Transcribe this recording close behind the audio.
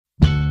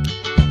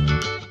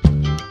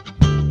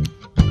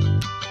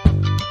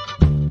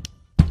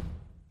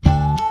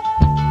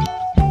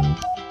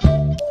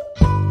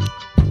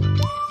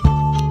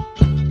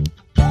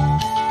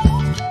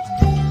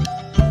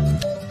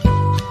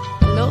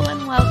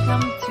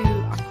welcome to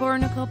a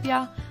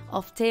cornucopia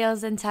of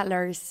tales and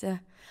tellers.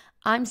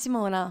 I'm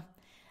Simona,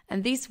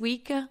 and this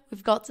week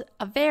we've got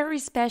a very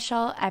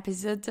special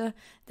episode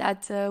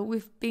that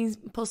we've been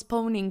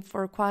postponing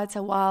for quite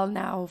a while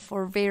now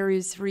for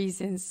various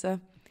reasons.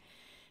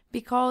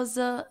 Because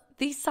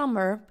this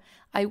summer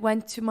I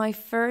went to my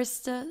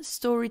first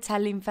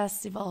storytelling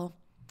festival.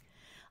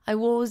 I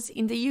was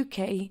in the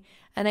UK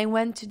and I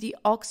went to the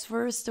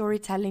Oxford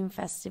Storytelling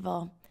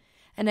Festival,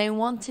 and I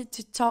wanted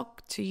to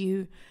talk to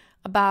you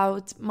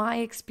about my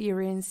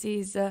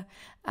experiences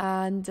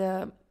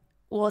and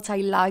what I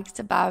liked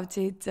about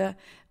it,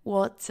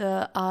 what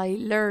I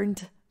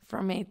learned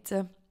from it.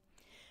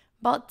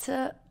 But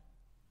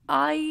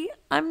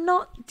I'm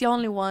not the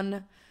only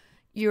one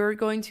you're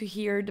going to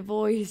hear the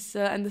voice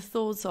and the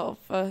thoughts of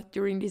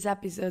during this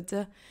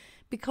episode,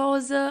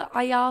 because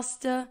I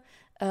asked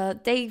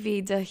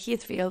David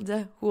Heathfield,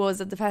 who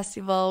was at the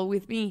festival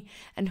with me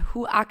and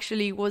who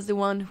actually was the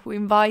one who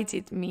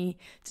invited me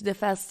to the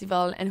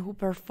festival and who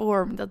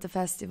performed at the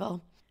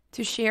festival,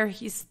 to share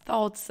his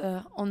thoughts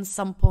on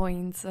some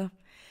points.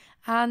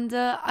 And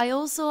I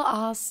also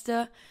asked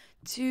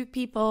two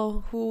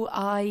people who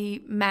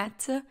I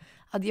met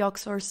at the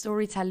Oxford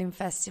Storytelling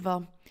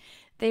Festival.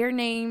 Their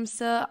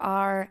names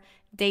are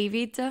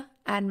David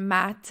and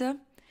Matt,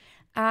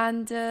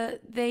 and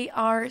they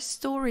are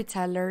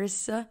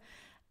storytellers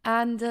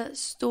and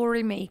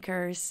story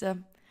makers.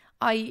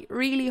 I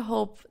really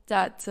hope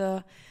that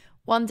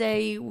one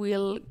day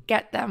we'll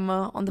get them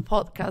on the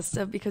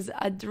podcast, because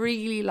I'd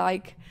really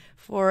like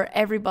for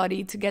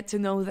everybody to get to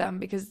know them,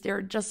 because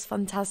they're just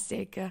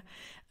fantastic.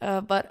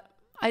 But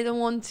I don't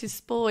want to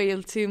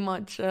spoil too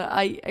much.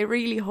 I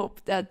really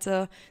hope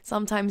that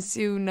sometime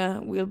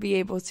soon we'll be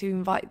able to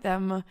invite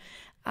them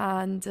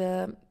and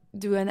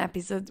do an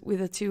episode with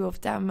the two of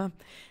them,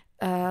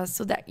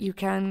 so that you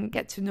can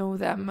get to know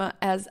them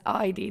as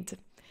I did.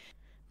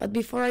 But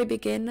before I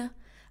begin,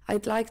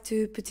 I'd like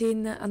to put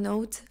in a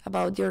note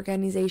about the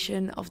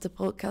organization of the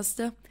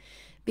podcast,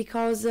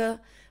 because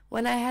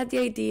when I had the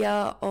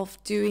idea of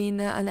doing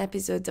an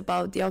episode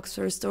about the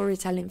Oxford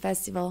Storytelling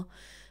Festival,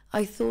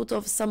 I thought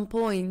of some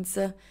points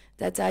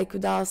that I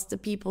could ask the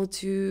people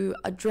to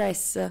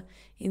address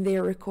in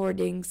their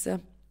recordings.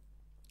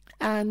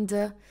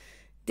 And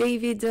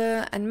David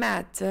and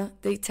Matt,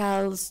 they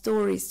tell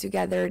stories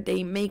together,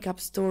 they make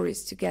up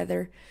stories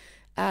together,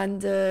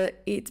 and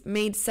it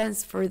made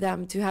sense for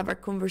them to have a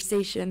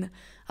conversation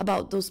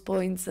about those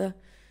points.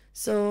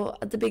 So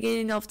at the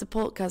beginning of the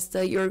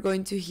podcast, you're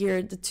going to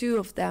hear the two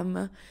of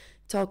them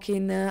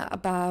talking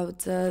about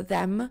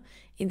them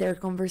in their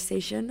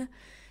conversation,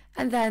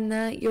 and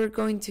then you're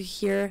going to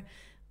hear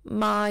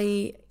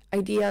my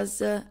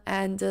ideas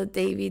and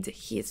David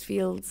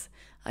Heathfield's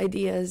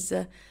ideas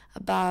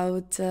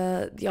about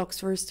the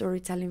Oxford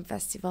Storytelling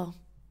Festival.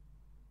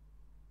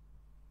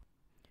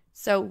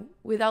 So,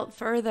 without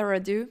further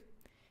ado,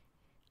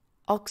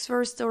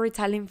 Oxford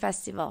Storytelling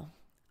Festival,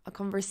 a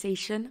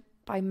conversation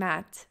by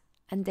Matt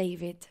and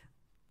David.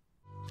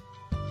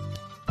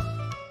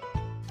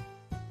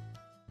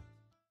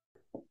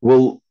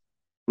 Well,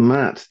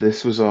 Matt,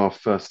 this was our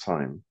first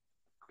time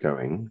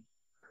going,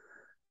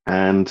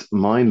 and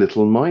my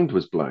little mind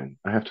was blown,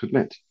 I have to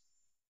admit.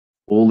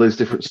 All those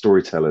different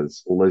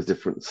storytellers, all those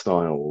different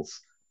styles,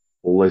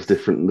 all those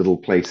different little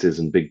places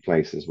and big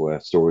places where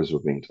stories were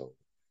being told.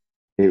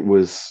 It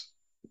was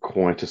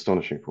quite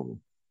astonishing for me.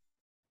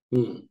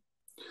 Mm.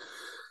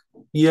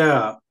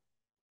 Yeah,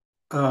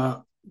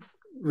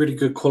 really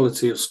good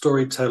quality of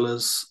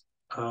storytellers,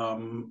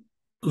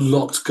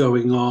 lots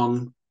going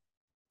on,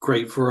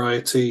 great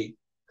variety,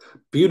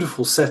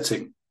 beautiful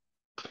setting.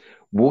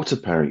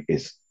 Waterbury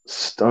is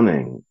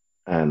stunning,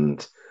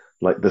 and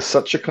like there's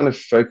such a kind of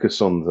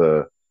focus on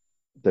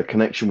the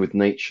connection with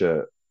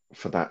nature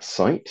for that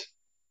site,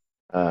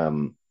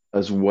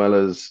 as well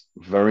as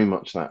very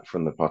much that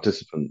from the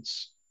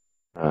participants.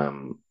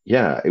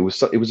 Yeah, it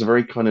was a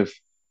very kind of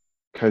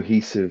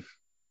cohesive,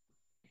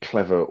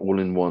 clever,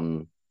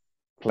 all-in-one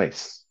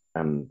place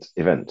and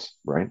event,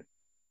 right?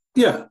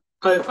 Yeah,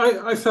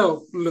 I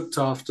felt looked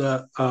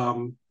after.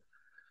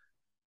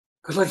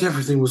 Like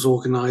everything was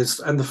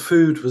organized and the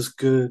food was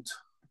good.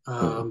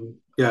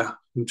 Yeah,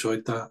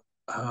 enjoyed that.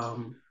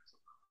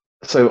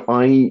 So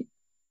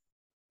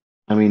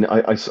I mean,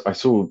 I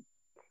saw.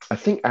 I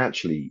think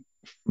actually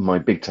my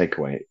big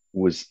takeaway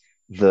was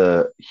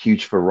the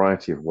huge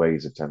variety of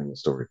ways of telling a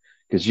story.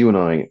 Because you and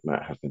I,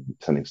 Matt, have been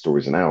telling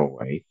stories in our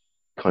way,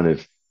 kind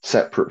of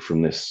separate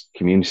from this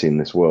community and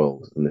this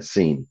world and this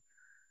scene.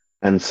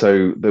 And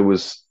so there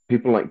was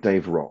people like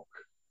Dave Rock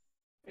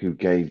who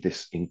gave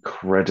this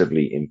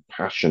incredibly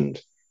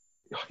impassioned,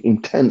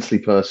 intensely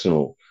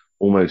personal,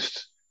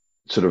 almost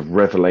sort of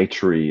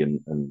revelatory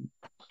and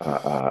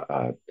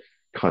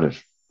kind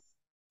of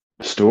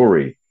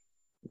story,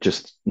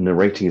 just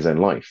narrating his own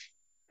life.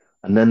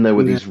 And then there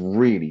were Yeah. these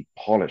really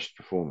polished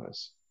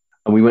performers.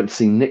 And we went to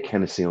see Nick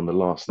Hennessy on the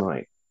last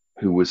night,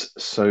 who was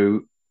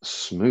so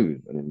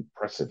smooth and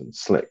impressive and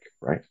slick,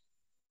 right?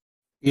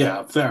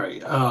 Yeah,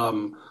 very.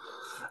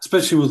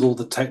 especially with all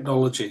the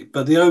technology.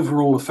 But the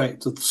overall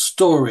effect of the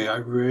story, I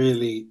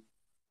really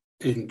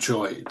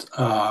enjoyed.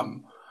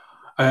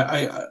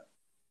 I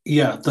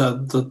yeah,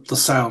 the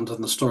sound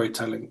and the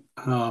storytelling.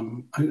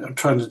 I'm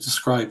trying to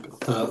describe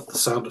the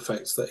sound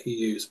effects that he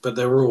used, but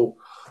they were all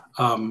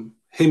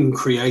him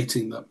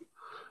creating them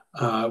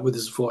with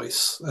his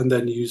voice, and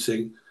then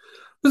using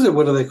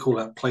what do they call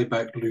that,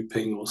 playback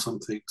looping or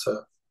something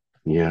to.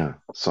 Yeah,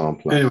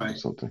 sampler or Anyway,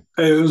 something.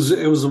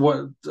 it was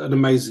an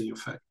amazing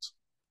effect.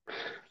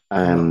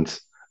 And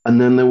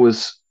then there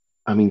was,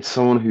 I mean,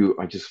 someone who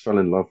I just fell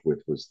in love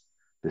with was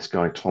this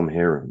guy Tom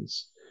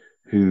Hearens,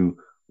 who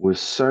was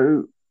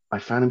so, I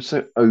found him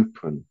so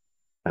open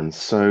and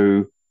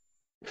so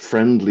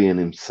friendly in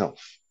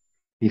himself.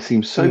 He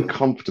seemed so Mm.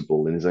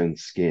 comfortable in his own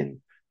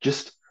skin.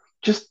 Just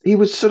just he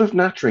was sort of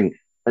nattering,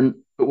 and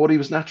but what he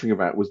was nattering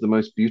about was the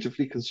most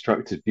beautifully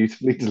constructed,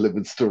 beautifully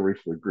delivered story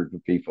for a group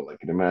of people I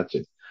can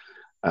imagine.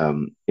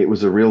 It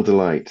was a real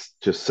delight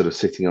just sort of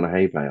sitting on a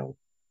hay bale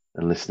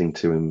and listening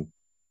to him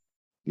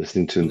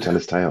tell Yeah,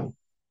 his tale.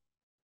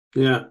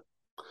 yeah,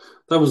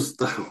 that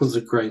was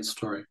a great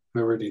story. I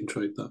really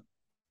enjoyed that.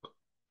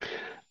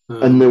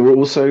 And there Um, were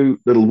also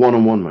little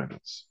one-on-one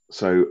moments.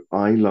 So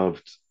I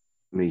loved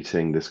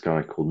meeting this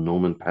guy called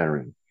Norman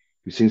Perrin,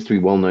 who seems to be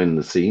well known in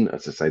the scene.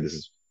 As I say, this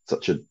is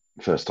such a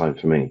first time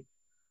for me,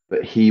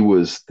 but he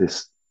was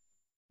this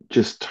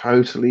just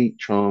totally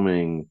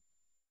charming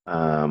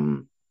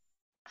um,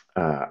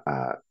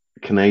 uh,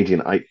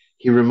 Canadian.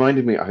 He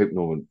reminded me. I hope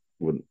Norman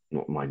would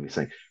not mind me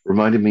saying.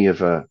 Reminded me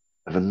of a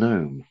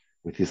gnome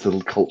with his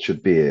little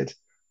cultured beard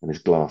and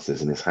his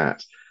glasses and his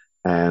hat.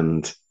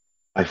 And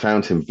I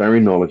found him very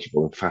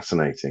knowledgeable and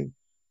fascinating.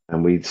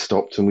 And we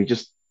stopped and we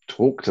just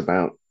talked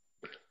about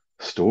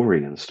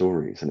story and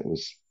stories. And it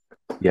was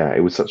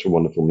such a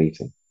wonderful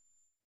meeting.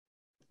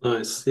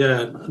 nice.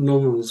 Yeah,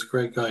 Norman was a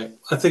great guy.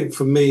 I think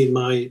for me,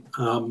 my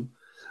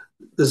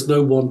there's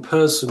no one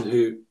person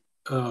who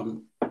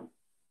um,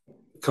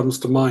 comes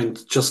to mind.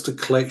 Just a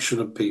collection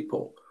of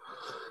people.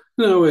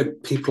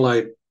 People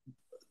I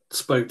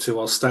spoke to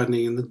while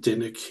standing in the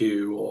dinner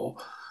queue or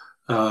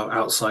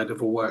outside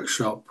of a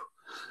workshop,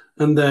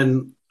 and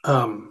then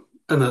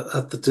and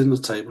at the dinner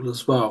table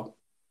as well.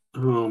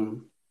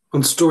 Um,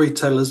 and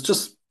storytellers,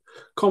 just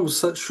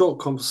short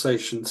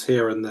conversations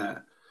here and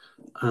there.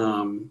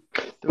 Um,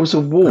 There was a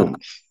uh,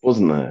 warmth,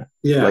 wasn't there?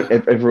 Like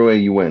yeah, everywhere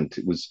you went,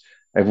 it was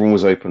everyone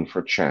was open for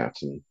a chat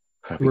and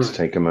happy to right.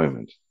 take a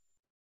moment.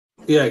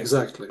 Yeah,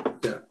 exactly.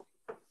 Yeah,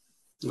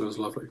 it was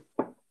lovely.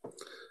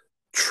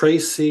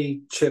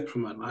 Tracy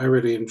Chipman, I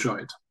really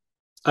enjoyed.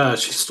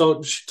 She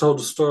told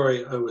a story.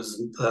 It was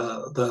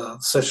the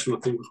session I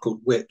think was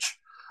called Witch.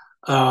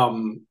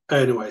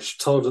 Anyway, she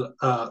told.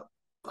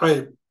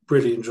 I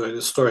really enjoyed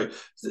this story.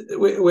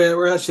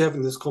 We're actually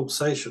having this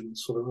conversation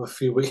sort of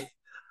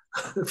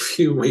a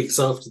few weeks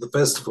after the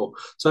festival,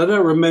 so I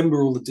don't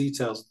remember all the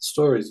details of the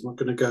stories. I'm not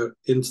going to go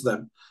into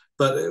them,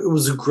 but it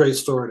was a great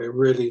story. I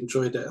really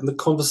enjoyed it, and the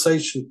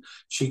conversation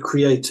she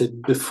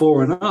created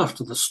before and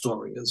after the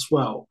story as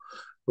well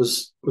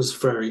was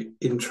very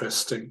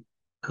interesting.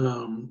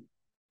 Um,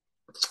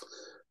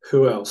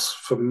 who else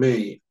for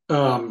me?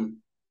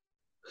 Jan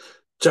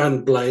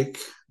Blake,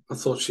 I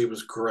thought she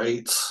was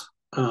great.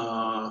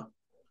 Uh,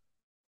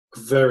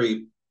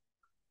 very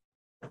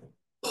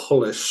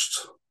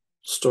polished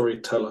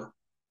storyteller.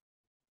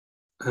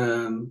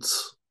 And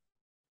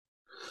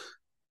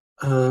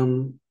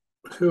um,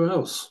 who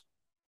else?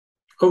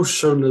 Oh,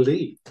 Shona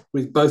Lee.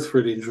 We both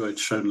really enjoyed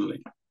Shona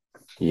Lee.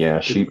 Yeah,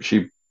 Didn't we?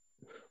 she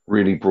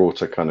really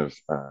brought a kind of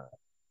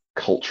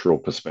cultural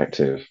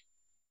perspective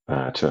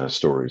to her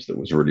stories that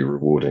was really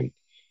rewarding.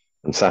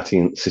 And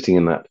sitting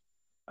in that,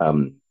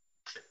 um,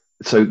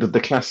 so the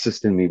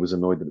classicist in me was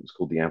annoyed that it was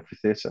called the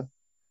amphitheater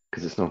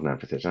because it's not an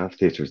amphitheater. An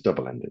amphitheater is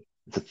double-ended.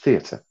 It's a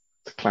theater.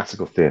 It's a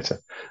classical theater,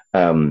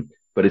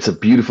 but it's a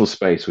beautiful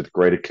space with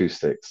great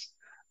acoustics,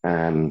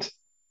 and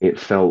it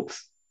felt,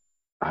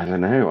 I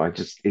don't know,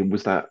 it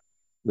was that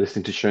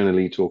listening to Shona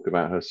Lee talk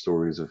about her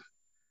stories of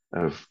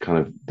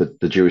kind of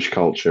the Jewish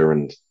culture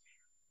and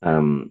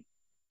um,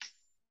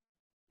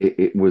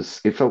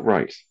 it felt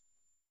right.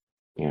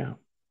 Yeah.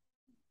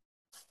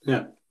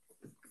 Yeah.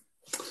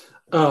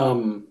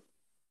 Um,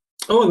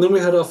 oh, and then we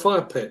had our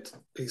fire pit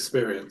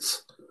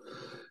experience.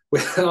 We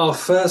had our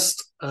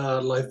first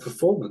live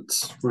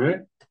performance, right?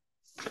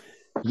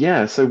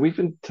 Yeah, so we've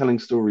been telling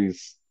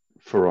stories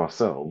for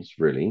ourselves,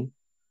 really,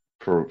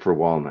 for a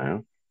while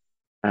now,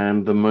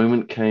 and the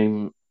moment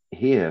came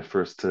here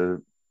for us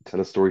to tell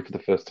a story for the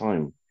first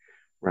time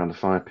around the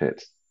fire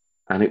pit,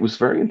 and it was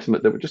very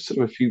intimate. There were just sort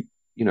of a few,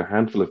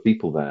 handful of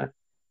people there,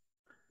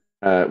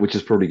 which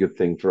is probably a good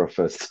thing for our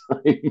first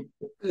time.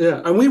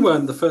 Yeah, and we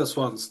weren't the first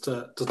ones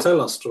to tell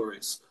our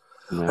stories.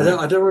 No,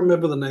 I don't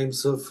remember the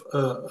names of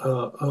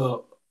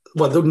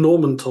well, the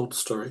Norman told the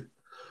story,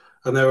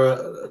 and there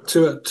were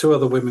two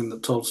other women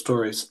that told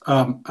stories,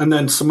 and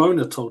then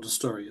Simona told a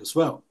story as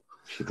well,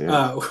 she did.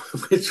 uh,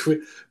 which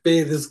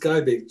being this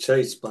guy being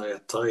chased by a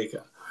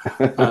tiger.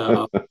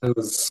 It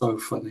was so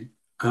funny.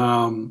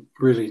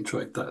 Really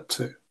enjoyed that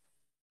too.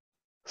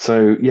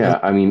 So yeah,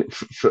 I mean,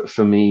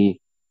 for me,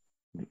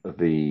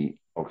 the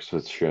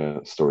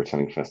Oxfordshire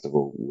Storytelling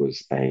Festival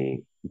was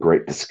a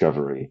great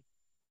discovery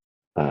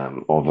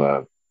of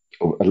a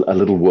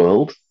little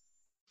world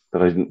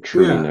that I didn't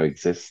truly Yeah, know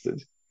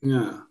existed,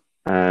 yeah,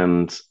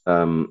 and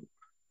a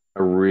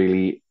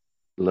really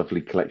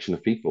lovely collection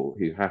of people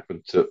who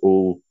happened to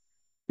all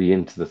be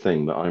into the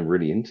thing that I'm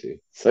really into.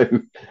 So,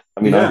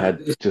 I mean, I yeah.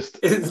 had just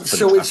a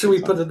Shall fantastic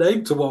we put time. a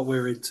name to what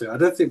we're into? I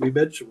don't think we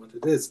mentioned what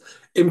it is.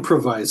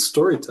 Improvised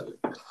storytelling.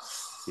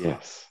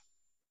 Yes.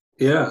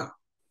 Yeah.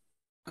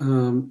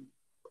 Um,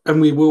 and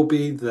we will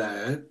be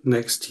there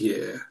next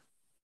year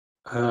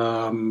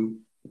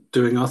um,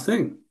 doing our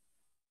thing.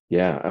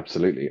 Yeah,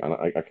 absolutely. And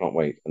I can't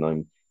wait.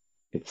 And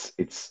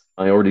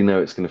I already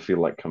know it's going to feel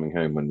like coming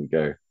home when we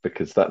go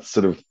because that's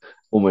sort of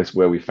almost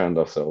where we found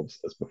ourselves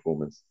as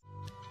performers.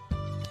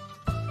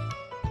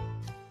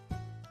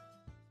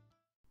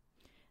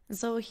 And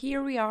so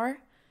here we are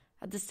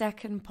at the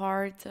second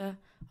part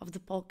of the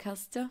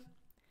podcast.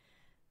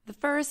 The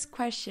first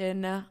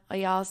question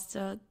I asked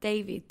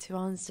David to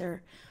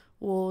answer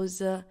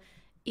was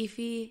if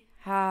he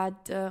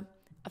had a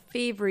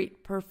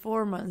favorite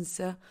performance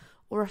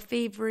or a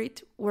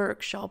favorite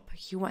workshop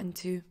he went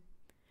to.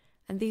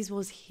 And this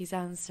was his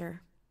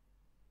answer.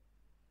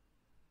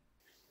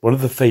 One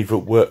of the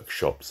favourite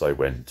workshops I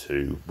went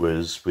to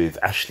was with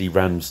Ashley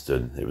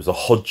Ramsden. It was a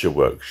Hodja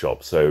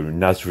workshop, so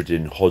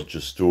Nasruddin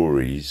Hodja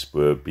stories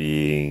were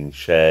being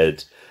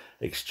shared,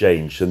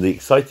 exchanged, and the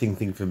exciting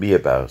thing for me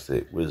about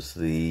it was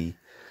the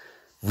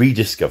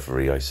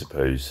rediscovery, I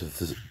suppose,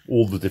 of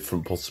all the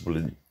different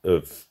possible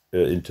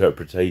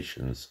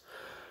interpretations,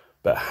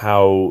 but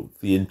how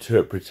the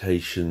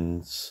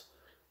interpretations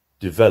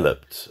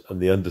developed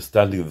and the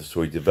understanding of the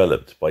story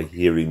developed by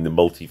hearing the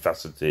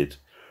multifaceted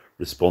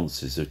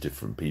responses of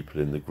different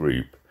people in the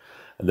group.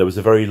 And there was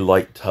a very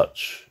light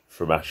touch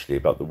from Ashley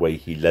about the way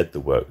he led the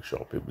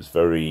workshop. It was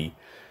very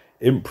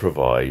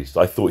improvised.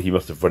 I thought he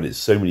must have run it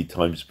so many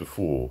times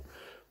before,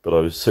 but I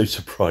was so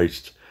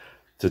surprised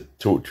to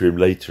talk to him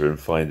later and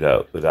find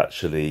out that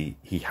actually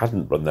he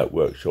hadn't run that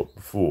workshop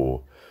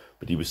before,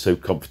 but he was so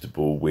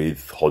comfortable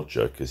with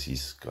Hodja because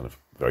he's kind of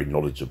very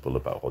knowledgeable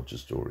about Hodja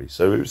stories.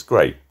 So it was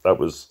great. That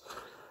was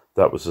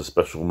a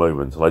special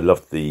moment, and I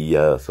loved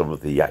the some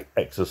of the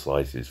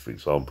exercises. For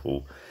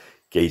example,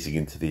 gazing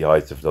into the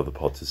eyes of another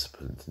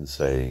participant and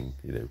saying,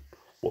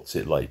 what's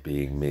it like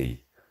being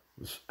me?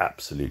 It was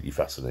absolutely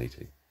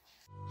fascinating.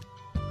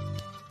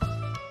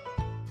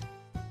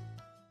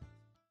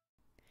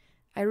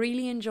 I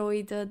really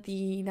enjoyed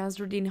the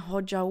Nasruddin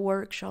Hodja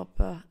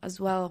workshop as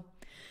well.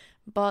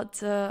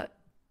 But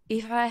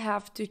if I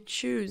have to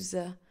choose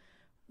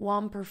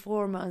one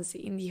performance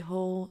in the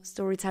whole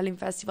storytelling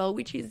festival,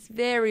 which is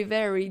very,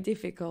 very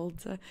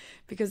difficult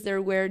because there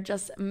were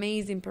just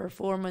amazing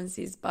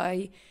performances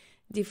by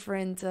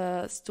different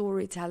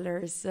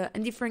storytellers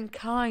and different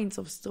kinds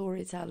of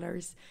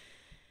storytellers.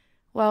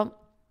 Well,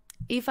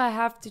 if I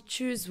have to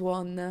choose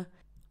one,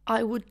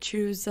 I would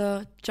choose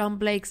John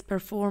Blake's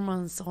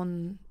performance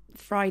on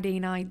Friday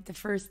night, the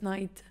first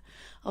night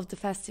of the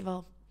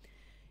festival.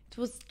 It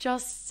was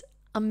just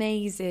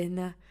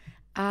amazing,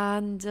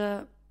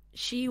 and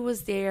she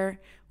was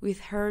there with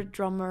her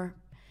drummer,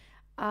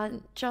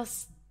 and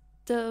just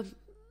the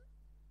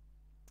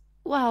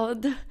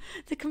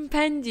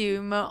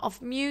compendium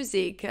of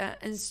music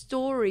and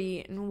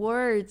story and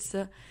words,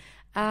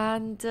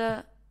 and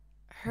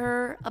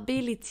her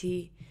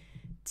ability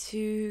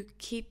to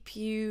keep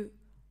you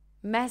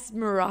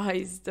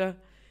mesmerized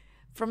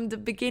from the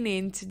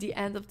beginning to the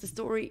end of the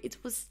story. It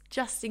was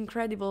just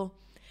incredible.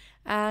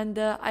 And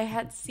I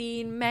had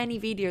seen many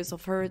videos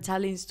of her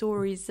telling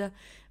stories,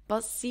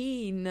 but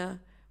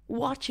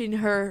watching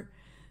her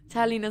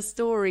telling a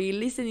story,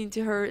 listening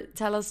to her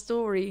tell a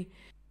story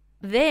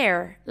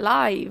there,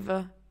 live,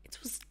 it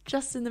was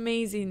just an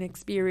amazing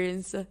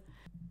experience. And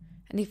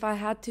if I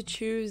had to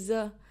choose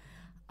a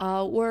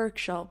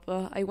workshop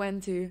I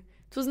went to,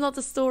 it was not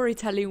a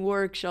storytelling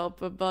workshop,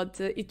 but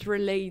it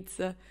relates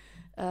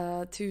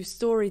to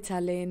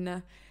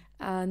storytelling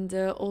and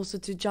also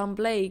to John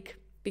Blake,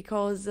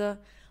 because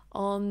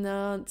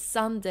on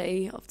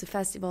Sunday of the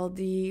festival,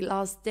 the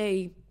last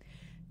day,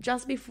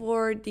 just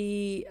before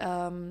the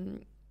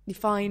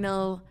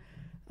final,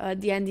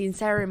 the ending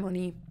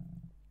ceremony,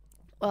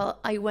 well,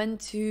 I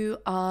went to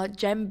a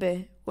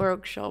djembe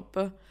workshop,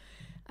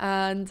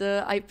 and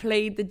I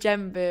played the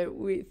djembe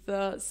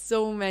with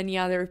so many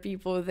other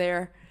people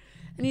there.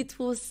 And it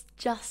was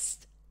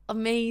just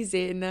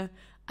amazing.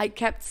 I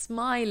kept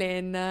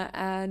smiling,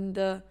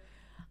 and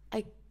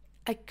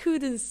I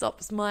couldn't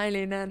stop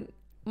smiling. And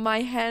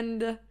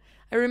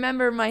I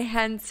remember my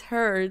hands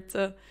hurt,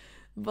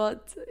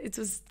 but it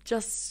was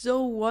just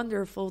so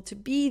wonderful to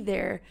be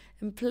there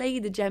and play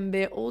the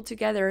djembe all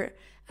together.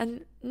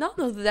 And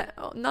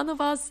none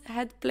of us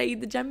had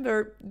played the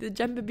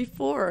djembe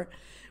before,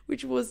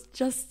 which was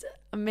just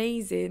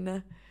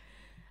amazing.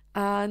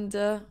 And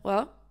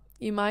well,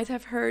 you might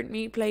have heard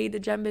me play the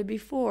djembe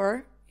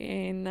before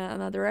in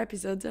another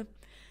episode.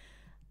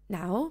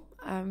 now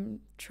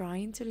I'm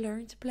trying to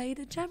learn to play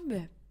the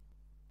djembe.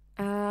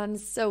 And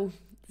so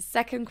the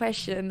second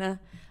question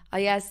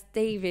I asked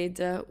David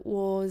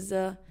was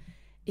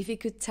if he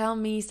could tell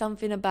me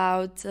something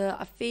about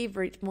a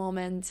favorite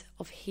moment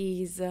of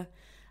his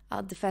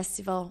at the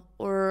festival,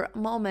 or a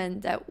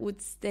moment that would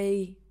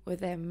stay with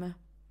him.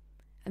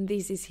 And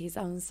this is his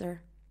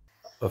answer.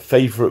 A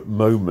favourite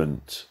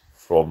moment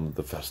from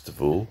the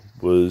festival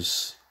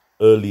was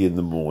early in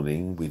the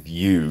morning with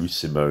you,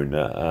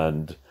 Simona,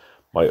 and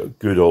my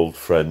good old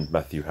friend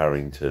Matthew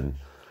Harrington,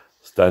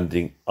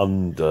 standing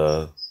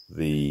under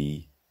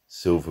the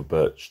silver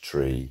birch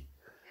tree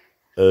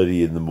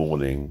early in the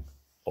morning,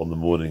 on the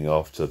morning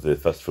after the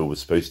festival was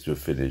supposed to have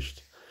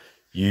finished.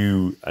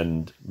 You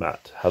and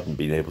Matt hadn't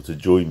been able to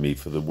join me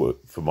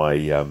for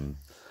my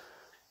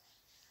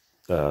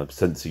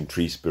sensing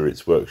tree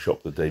spirits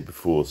workshop the day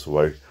before, so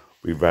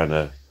we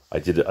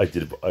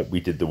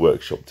did the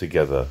workshop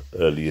together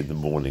early in the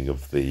morning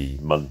of the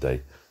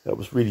Monday. That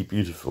was really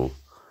beautiful.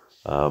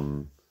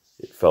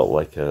 It felt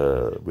like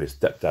we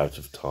stepped out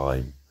of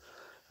time,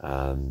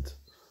 and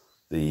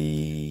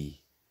the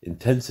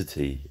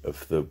intensity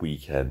of the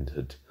weekend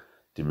had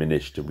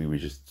diminished, and we were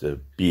just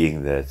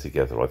being there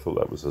together. I thought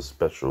that was a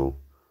special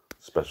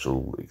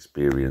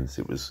experience.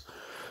 It was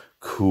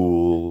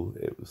cool.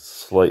 It was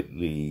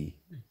slightly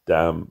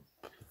damp.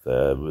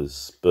 There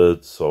was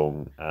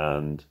birdsong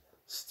and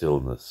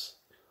stillness,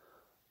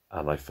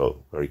 and I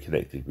felt very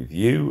connected with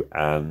you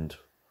and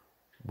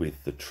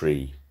with the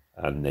tree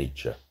and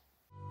nature.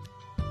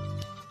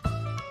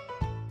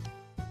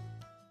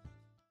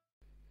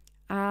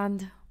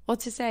 And what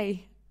to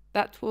say?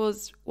 That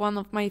was one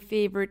of my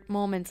favorite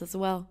moments as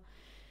well.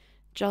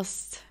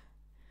 Just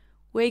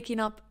waking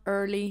up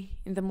early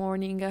in the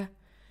morning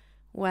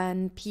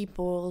when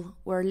people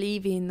were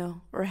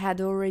leaving or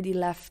had already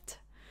left.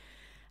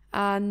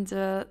 And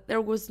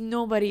there was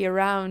nobody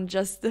around,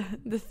 just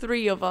the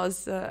three of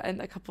us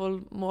and a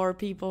couple more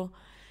people.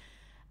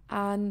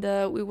 And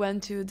we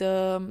went to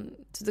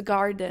the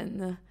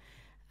garden,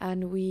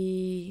 and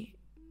we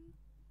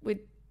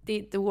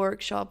did the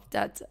workshop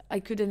that I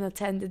couldn't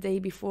attend the day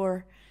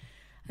before.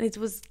 And it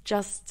was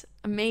just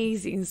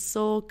amazing,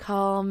 so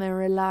calm and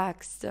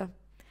relaxed.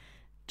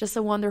 Just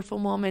a wonderful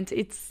moment.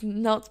 It's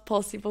not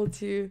possible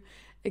to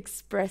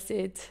express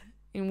it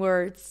in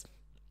words.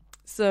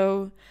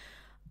 So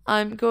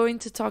I'm going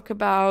to talk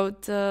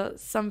about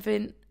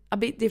something a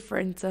bit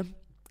different,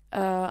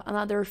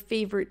 another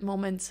favorite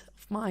moment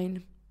of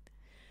mine.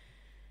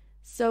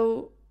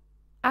 So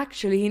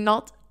actually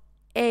not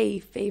a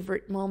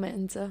favorite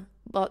moment,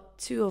 but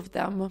two of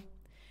them,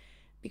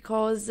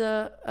 because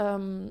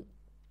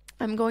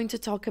I'm going to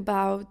talk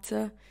about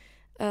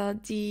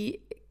the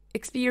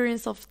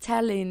experience of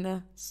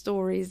telling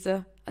stories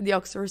at the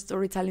Oxford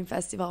Storytelling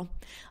Festival.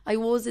 I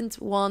wasn't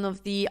one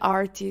of the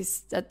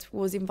artists that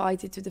was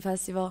invited to the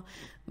festival,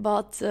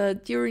 but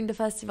during the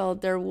festival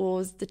there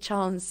was the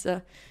chance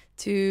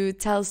to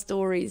tell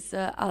stories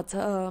at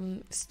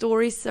a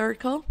story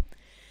circle,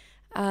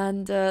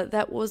 and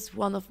that was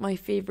one of my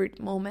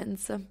favorite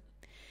moments,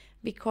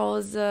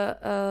 because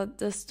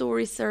the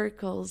story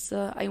circles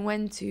I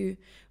went to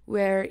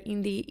were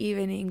in the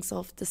evenings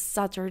of the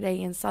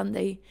Saturday and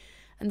Sunday.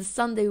 And the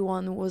Sunday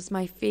one was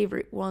my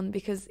favorite one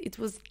because it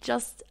was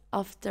just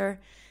after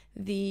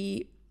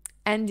the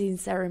ending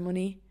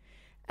ceremony,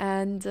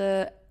 and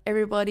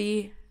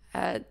everybody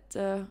had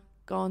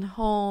gone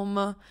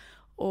home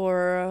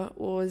or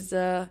was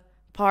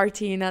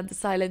partying at the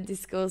silent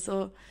disco.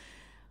 So,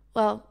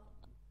 well,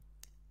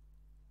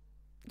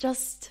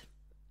 just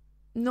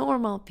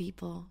normal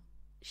people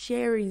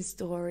sharing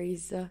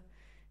stories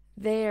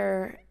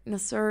there in a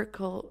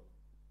circle.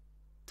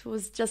 It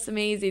was just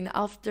amazing.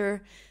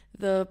 After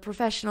the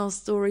professional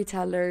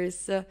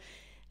storytellers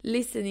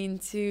listening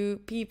to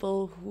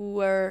people who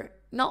were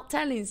not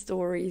telling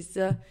stories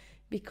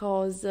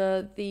because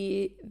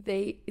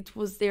it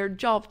was their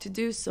job to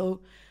do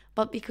so,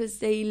 but because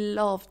they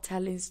loved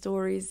telling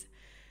stories,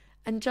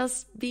 and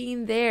just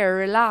being there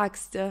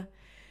relaxed.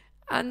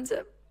 And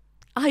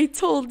I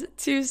told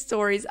two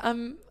stories.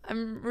 I'm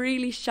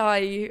really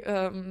shy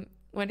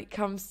when it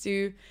comes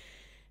to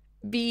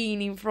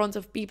being in front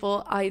of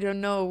people I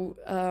don't know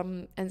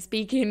and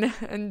speaking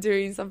and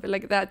doing something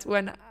like that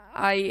when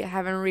I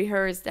haven't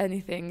rehearsed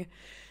anything.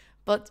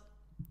 But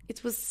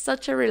it was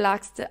such a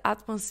relaxed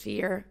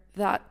atmosphere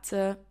that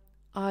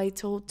I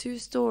told two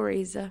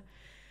stories,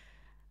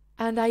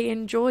 and I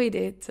enjoyed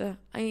it.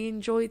 I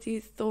enjoyed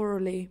it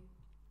thoroughly.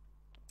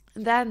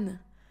 And then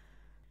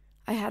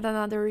I had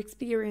another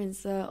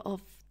experience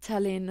of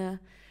telling a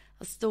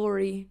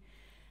story.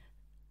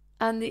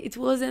 And it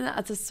wasn't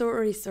at a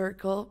story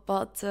circle,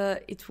 but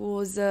it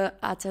was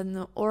at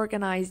an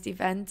organized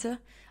event,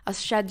 a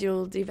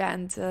scheduled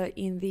event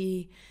in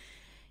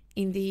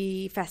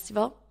the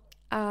festival.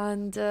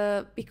 And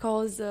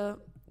because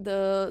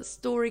the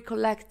story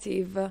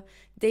collective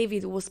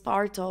David was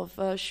part of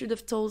should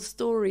have told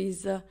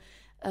stories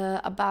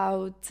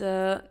about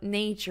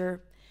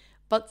nature,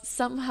 but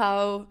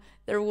somehow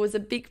there was a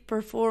big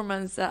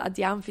performance at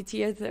the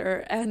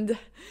amphitheater, and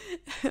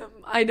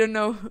I don't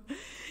know,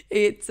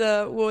 it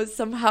was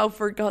somehow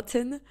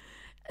forgotten.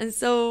 And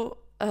so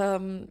at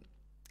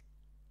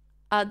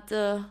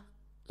the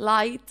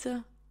light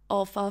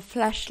of a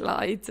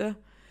flashlight,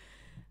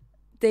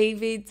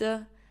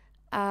 David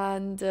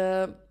and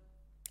a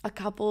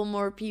couple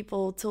more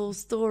people told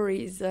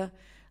stories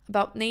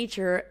about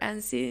nature,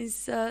 and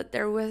since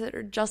there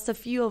were just a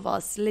few of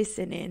us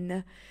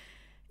listening,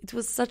 it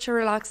was such a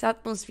relaxed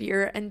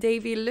atmosphere. And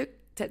David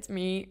looked at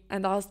me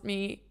and asked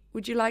me,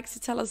 "Would you like to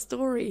tell a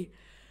story?"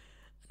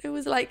 It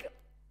was like,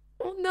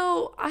 oh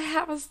no, I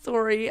have a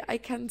story I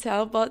can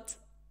tell, but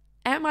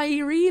am I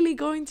really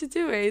going to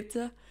do it?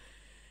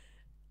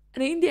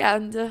 And in the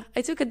end,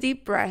 I took a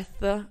deep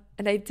breath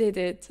and I did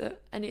it.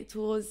 And it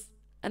was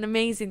an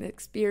amazing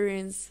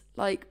experience.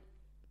 Like,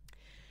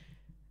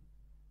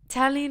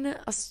 telling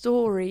a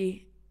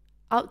story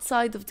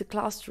outside of the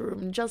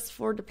classroom just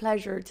for the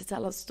pleasure to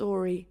tell a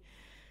story.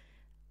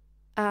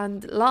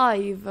 And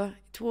live,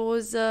 it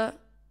was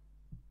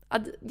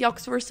at the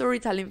Oxford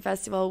Storytelling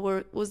Festival, where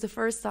it was the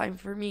first time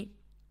for me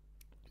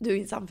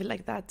doing something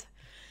like that.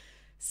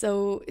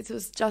 So it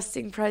was just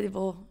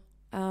incredible.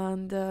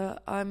 And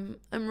I'm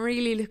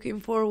really looking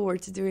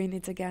forward to doing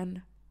it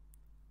again.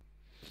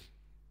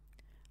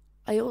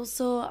 I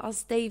also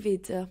asked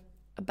David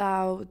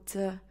about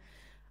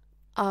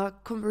a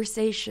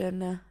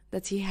conversation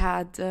that he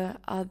had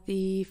at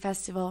the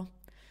festival,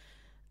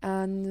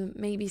 and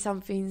maybe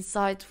something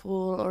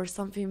insightful or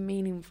something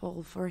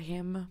meaningful for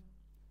him.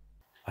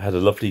 I had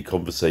a lovely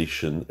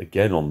conversation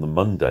again on the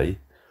Monday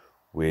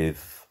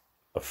with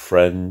a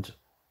friend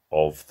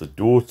of the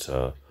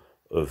daughter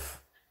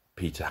of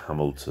Peter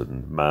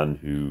Hamilton,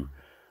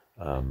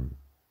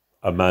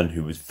 a man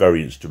who was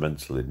very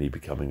instrumental in me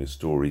becoming a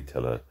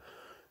storyteller,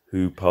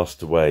 who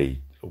passed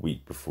away a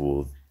week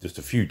before, just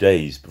a few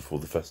days before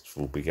the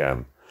festival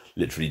began,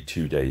 literally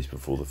 2 days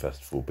before the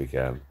festival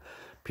began.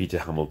 Peter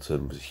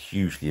Hamilton was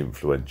hugely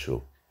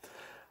influential.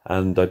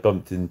 And I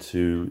bumped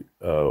into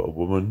a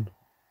woman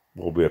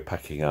while we were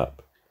packing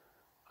up,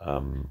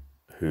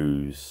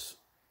 who's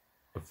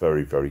a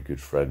very, very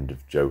good friend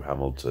of Joe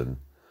Hamilton.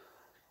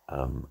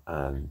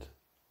 And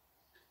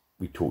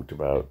we talked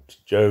about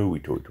Joe, we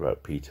talked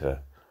about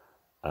Peter,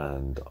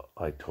 and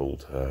I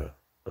told her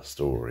a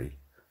story.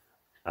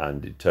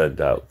 And it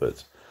turned out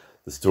that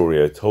the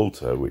story I told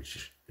her,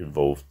 which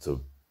involved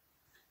a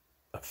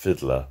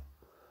fiddler,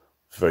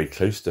 was very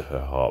close to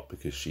her heart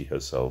because she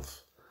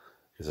herself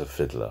is a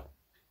fiddler.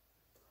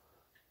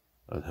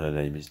 And her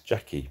name is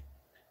Jackie.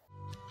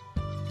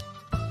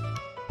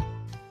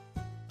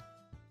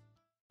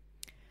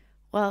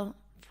 Well,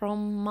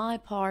 from my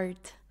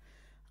part,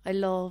 I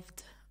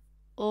loved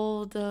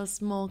all the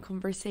small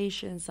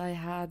conversations I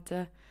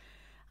had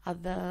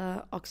at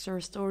the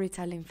Oxford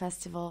Storytelling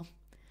Festival.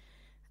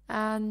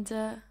 And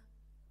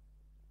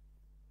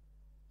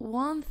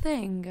one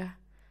thing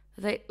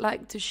that I'd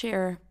like to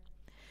share,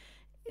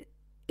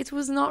 it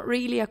was not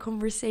really a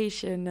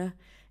conversation.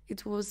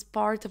 It was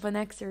part of an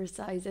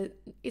exercise.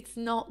 It's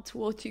not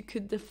what you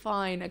could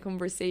define a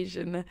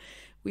conversation.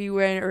 We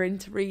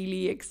weren't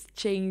really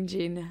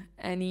exchanging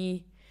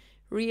any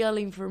real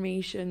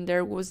information.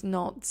 There was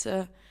not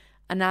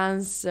an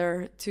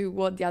answer to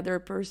what the other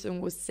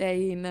person was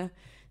saying.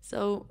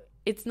 So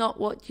it's not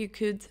what you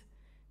could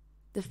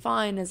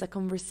define as a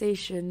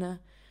conversation.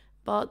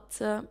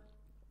 But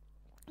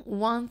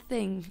one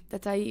thing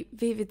that I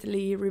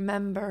vividly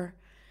remember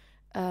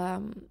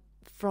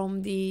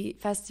from the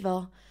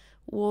festival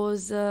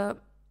was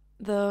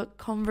the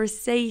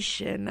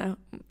conversation,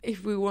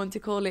 if we want to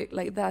call it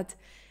like that,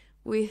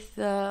 with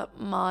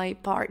my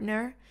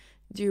partner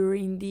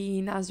during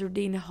the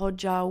Nasruddin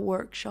Hoxha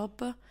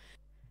workshop,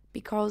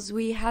 because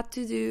we had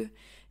to do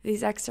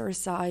this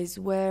exercise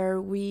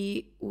where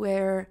we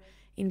were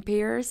in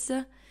pairs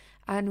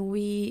and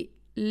we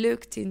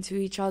looked into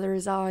each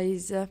other's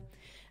eyes,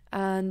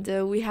 and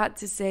we had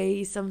to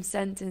say some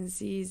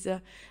sentences,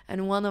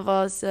 and one of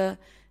us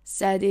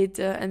said it,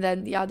 and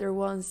then the other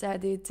one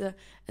said it,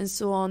 and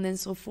so on and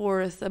so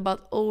forth,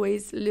 but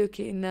always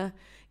looking,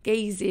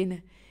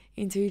 gazing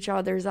into each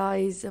other's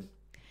eyes.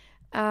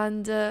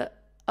 And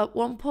at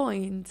one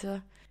point,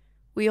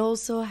 we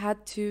also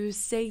had to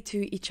say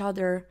to each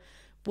other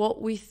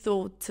what we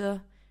thought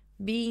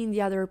being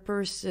the other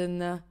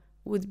person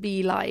would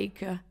be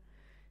like.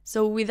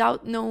 So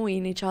without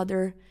knowing each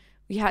other,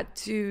 we had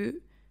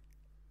to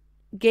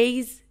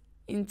gaze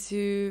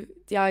into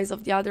the eyes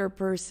of the other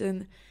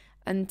person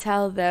and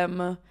tell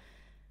them,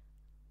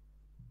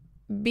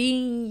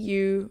 being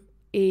you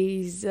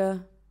is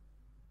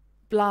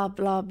blah,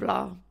 blah,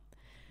 blah.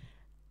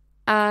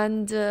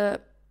 And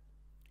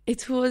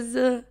it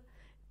was,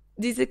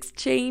 this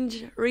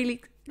exchange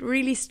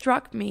really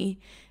struck me,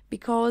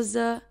 because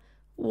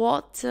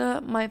what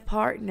my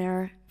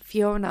partner,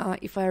 Fiona,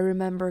 if I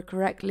remember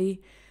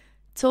correctly,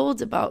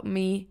 told about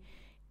me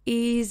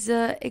is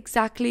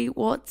exactly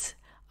what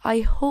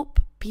I hope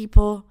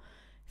people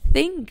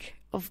think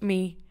of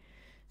me.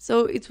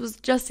 So it was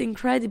just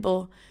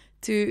incredible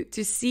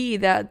to see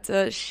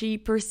that she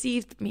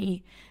perceived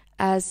me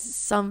as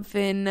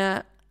something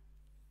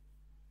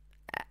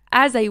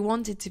as I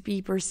wanted to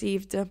be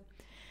perceived.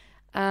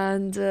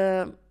 And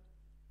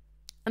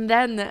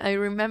then I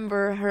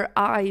remember her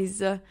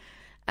eyes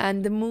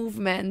and the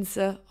movements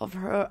of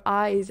her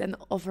eyes and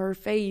of her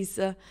face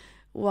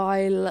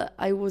while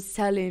I was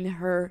telling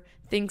her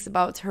things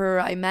about her,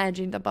 I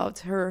imagined about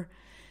her,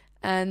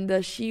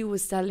 and she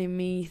was telling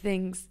me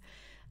things.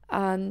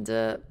 And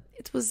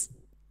it was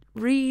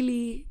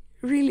really,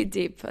 really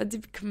deep, a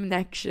deep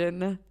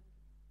connection.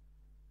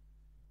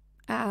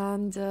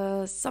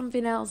 And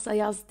something else I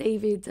asked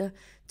David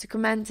to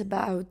comment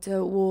about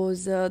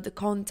was the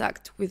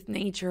contact with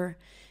nature,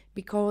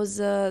 because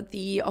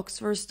the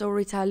Oxford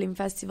Storytelling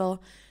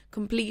Festival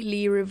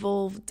completely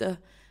revolved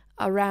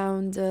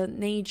around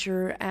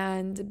nature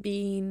and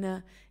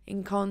being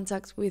in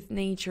contact with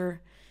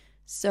nature.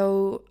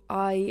 So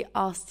I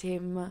asked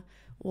him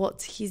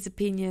what his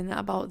opinion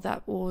about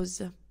that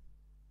was.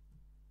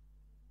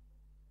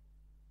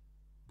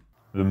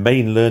 The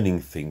main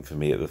learning thing for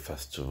me at the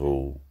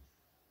festival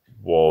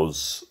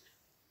was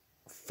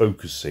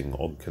focusing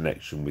on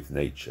connection with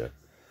nature.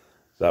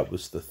 That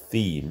was the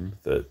theme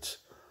that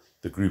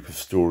the group of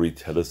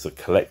storytellers, the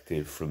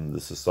collective from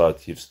the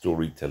Society of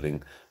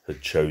Storytelling,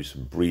 had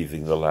chosen,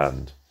 breathing the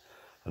land.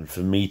 And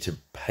for me to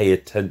pay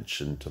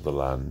attention to the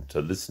land, to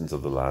listen to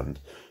the land,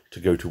 to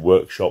go to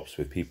workshops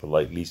with people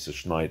like Lisa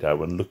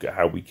Schneidau and look at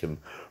how we can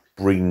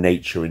bring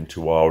nature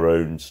into our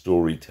own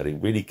storytelling,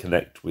 really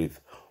connect with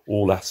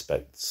all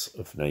aspects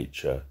of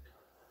nature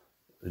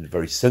in a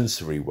very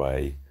sensory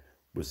way,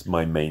 was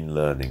my main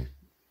learning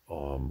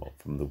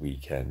from the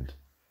weekend.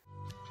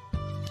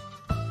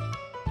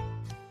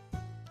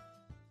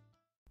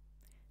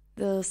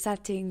 The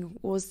setting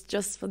was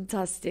just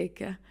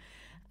fantastic,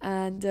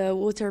 and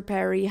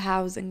Waterperry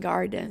House and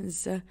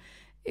Gardens,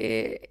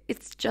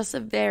 it's just a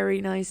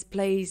very nice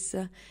place,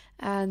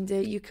 and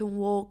you can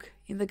walk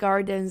in the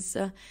gardens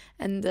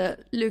and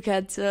look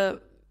at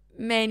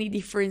many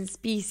different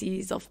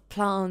species of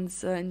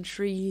plants and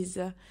trees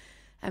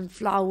and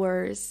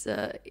flowers.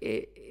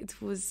 It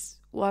was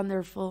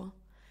wonderful.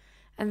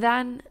 And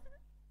then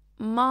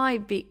my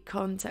big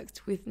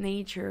contact with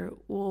nature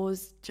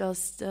was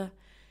just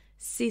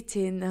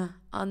sitting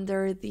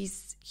under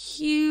these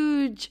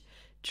huge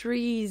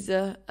trees,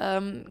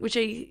 which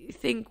I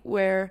think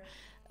were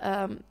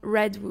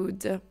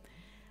redwood,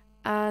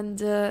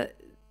 and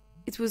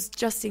it was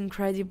just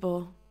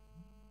incredible.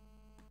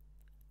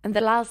 And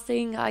the last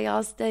thing I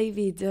asked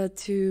David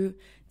to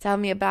tell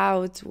me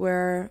about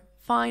were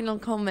final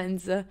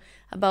comments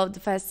about the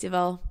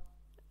festival,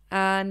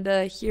 and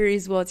here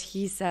is what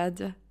he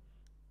said.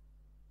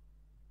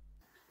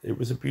 It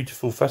was a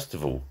beautiful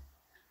festival,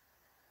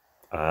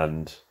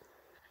 and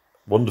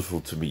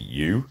wonderful to meet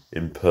you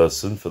in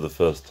person for the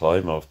first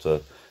time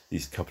after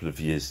these couple of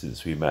years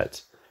since we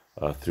met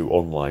through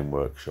online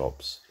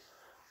workshops.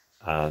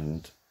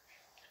 And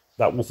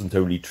that wasn't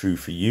only true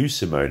for you,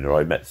 Simona.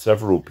 I met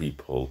several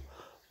people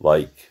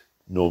like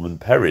Norman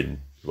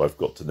Perrin, who I've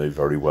got to know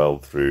very well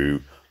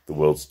through the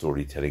World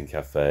Storytelling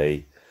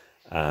Cafe,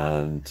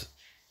 and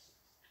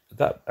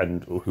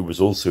who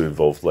was also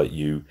involved, like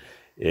you,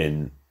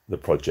 in the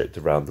project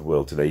Around the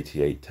World in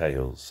 88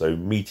 Tales. So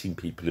meeting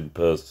people in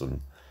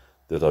person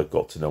that I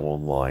got to know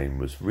online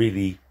was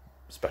really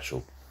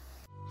special.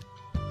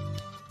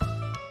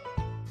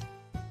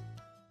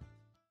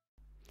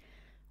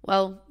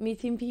 Well,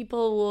 meeting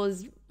people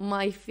was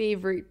my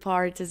favorite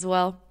part as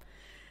well.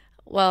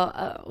 Well,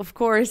 of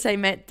course, I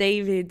met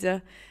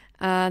David,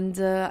 and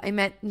I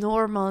met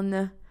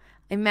Norman.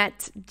 I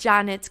met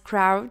Janet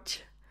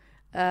Crouch,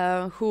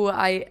 who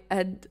I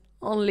had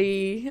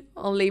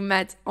only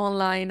met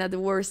online at the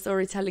World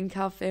Storytelling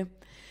Cafe.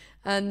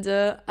 And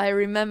I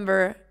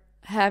remember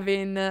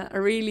having a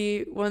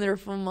really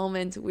wonderful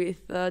moment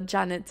with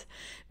Janet,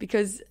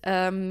 because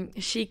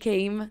she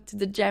came to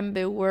the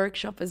djembe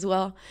workshop as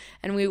well,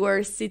 and we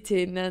were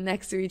sitting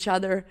next to each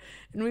other,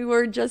 and we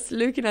were just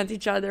looking at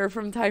each other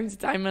from time to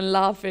time and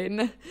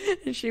laughing.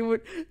 And she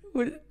would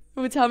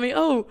tell me,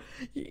 "Oh,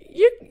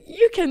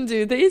 you can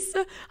do this.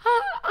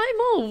 I'm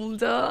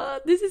old.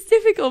 This is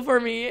difficult for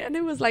me." And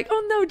it was like,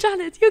 "Oh no,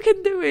 Janet, you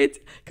can do it.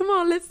 Come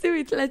on, let's do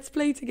it. Let's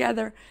play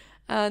together."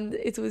 And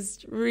it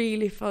was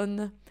really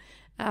fun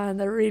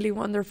and a really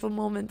wonderful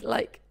moment,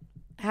 like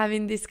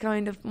having this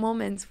kind of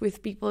moments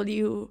with people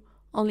you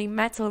only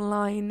met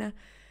online,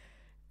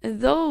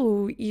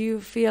 though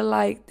you feel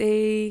like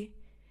they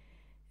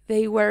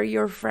were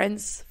your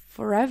friends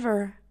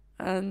forever.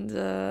 And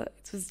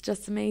it was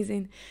just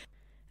amazing.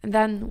 And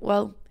then,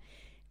 well,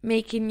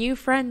 making new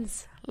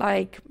friends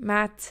like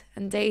Matt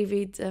and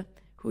David,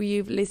 who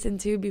you've listened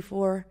to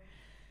before.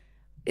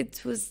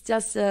 It was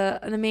just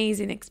an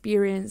amazing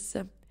experience.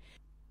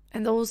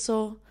 And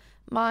also,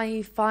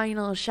 my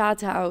final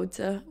shout out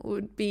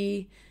would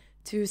be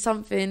to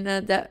something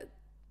that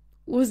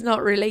was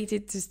not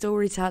related to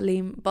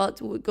storytelling,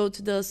 but would go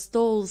to the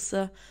stalls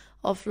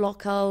of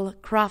local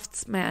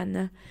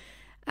craftsmen.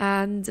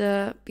 And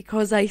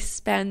because I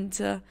spent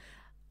an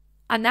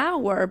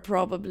hour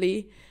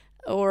probably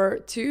or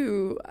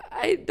two,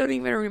 I don't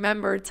even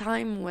remember,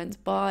 time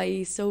went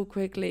by so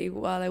quickly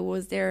while I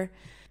was there.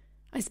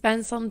 I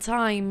spent some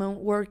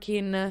time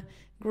working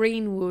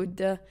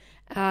greenwood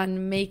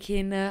and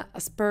making a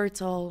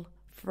spurtle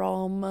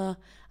from a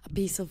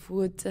piece of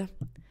wood.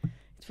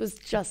 It was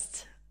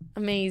just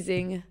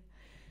amazing.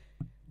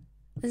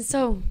 And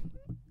so,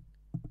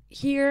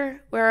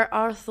 here were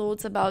our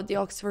thoughts about the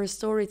Oxford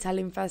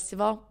Storytelling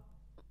Festival,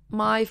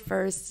 my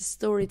first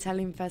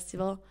storytelling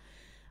festival,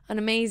 an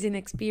amazing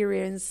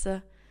experience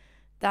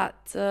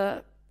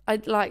that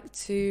I'd like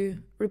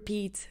to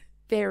repeat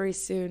very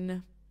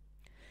soon.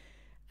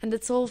 And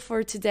that's all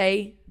for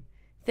today.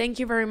 Thank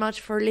you very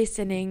much for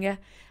listening,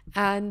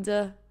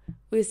 and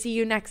we'll see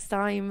you next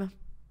time.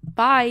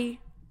 Bye!